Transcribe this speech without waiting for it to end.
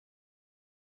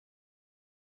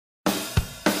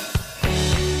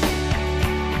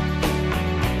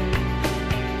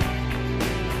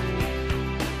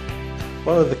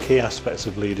One of the key aspects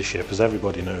of leadership, as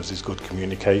everybody knows, is good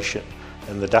communication,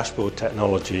 and the dashboard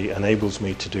technology enables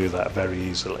me to do that very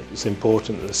easily. It's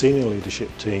important that the senior leadership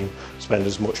team spend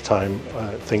as much time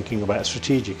thinking about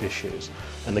strategic issues,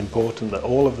 and important that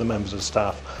all of the members of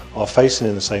staff are facing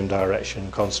in the same direction,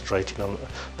 concentrating on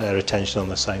their attention on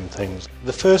the same things.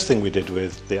 The first thing we did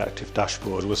with the active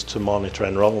dashboard was to monitor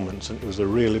enrolments, and it was a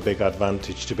really big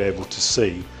advantage to be able to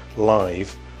see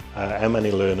live how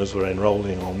many learners were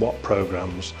enrolling on what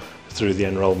programs through the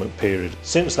enrolment period.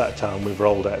 Since that time we've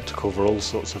rolled out to cover all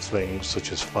sorts of things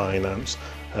such as finance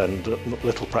and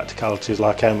little practicalities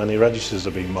like how many registers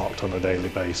are being marked on a daily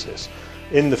basis.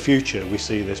 In the future we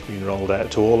see this being rolled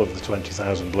out to all of the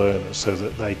 20,000 learners so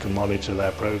that they can monitor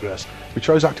their progress. We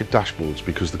chose active dashboards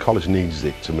because the college needs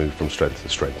it to move from strength to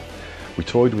strength. We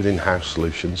toyed with in-house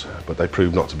solutions, but they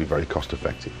proved not to be very cost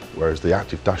effective, whereas the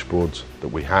active dashboards that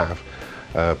we have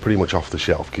pretty much off the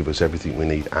shelf give us everything we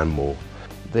need and more.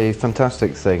 The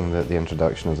fantastic thing that the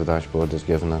introduction of the dashboard has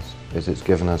given us is it's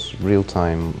given us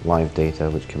real-time live data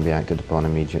which can be acted upon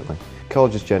immediately.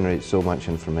 Colleges generate so much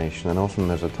information, and often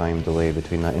there's a time delay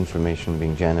between that information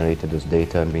being generated as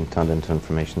data and being turned into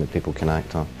information that people can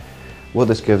act on. What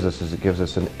this gives us is it gives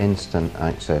us an instant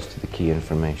access to the key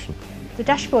information. The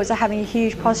dashboards are having a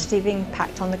huge positive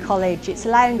impact on the college. It's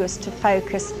allowing us to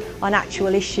focus on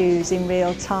actual issues in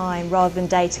real time rather than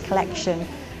data collection,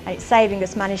 and it's saving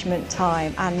us management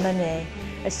time and money.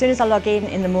 As soon as I log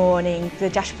in the morning, the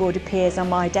dashboard appears on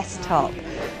my desktop.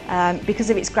 Because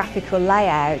of its graphical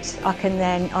layout, I can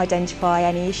then identify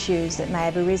any issues that may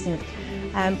have arisen.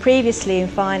 Previously in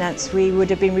finance we would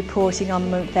have been reporting on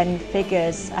month-end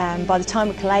figures. By the time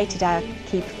we collated our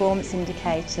key performance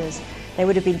indicators, they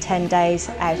would have been 10 days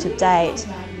out of date.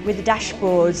 With the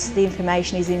dashboards, the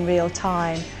information is in real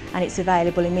time and it's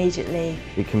available immediately.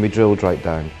 It can be drilled right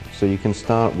down, so you can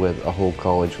start with a whole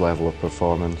college level of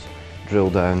performance, drill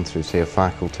down through, say, a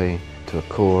faculty to a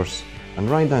course, and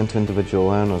right down to individual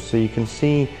learners, so you can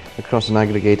see across an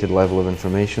aggregated level of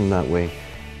information that way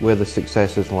where the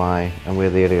successes lie and where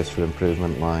the areas for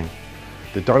improvement lie.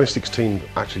 The Dynistics team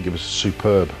actually give us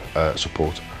superb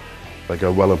support. They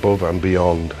go well above and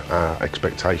beyond our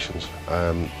expectations.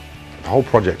 The whole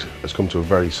project has come to a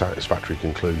very satisfactory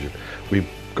conclusion. We've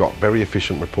got very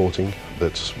efficient reporting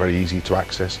that's very easy to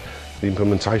access. The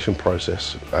implementation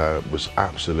process was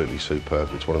absolutely superb.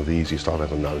 It's one of the easiest I've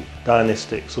ever known.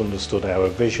 Dynistics understood our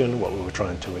vision, what we were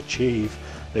trying to achieve.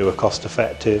 They were cost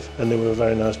effective and they were a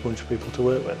very nice bunch of people to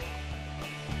work with.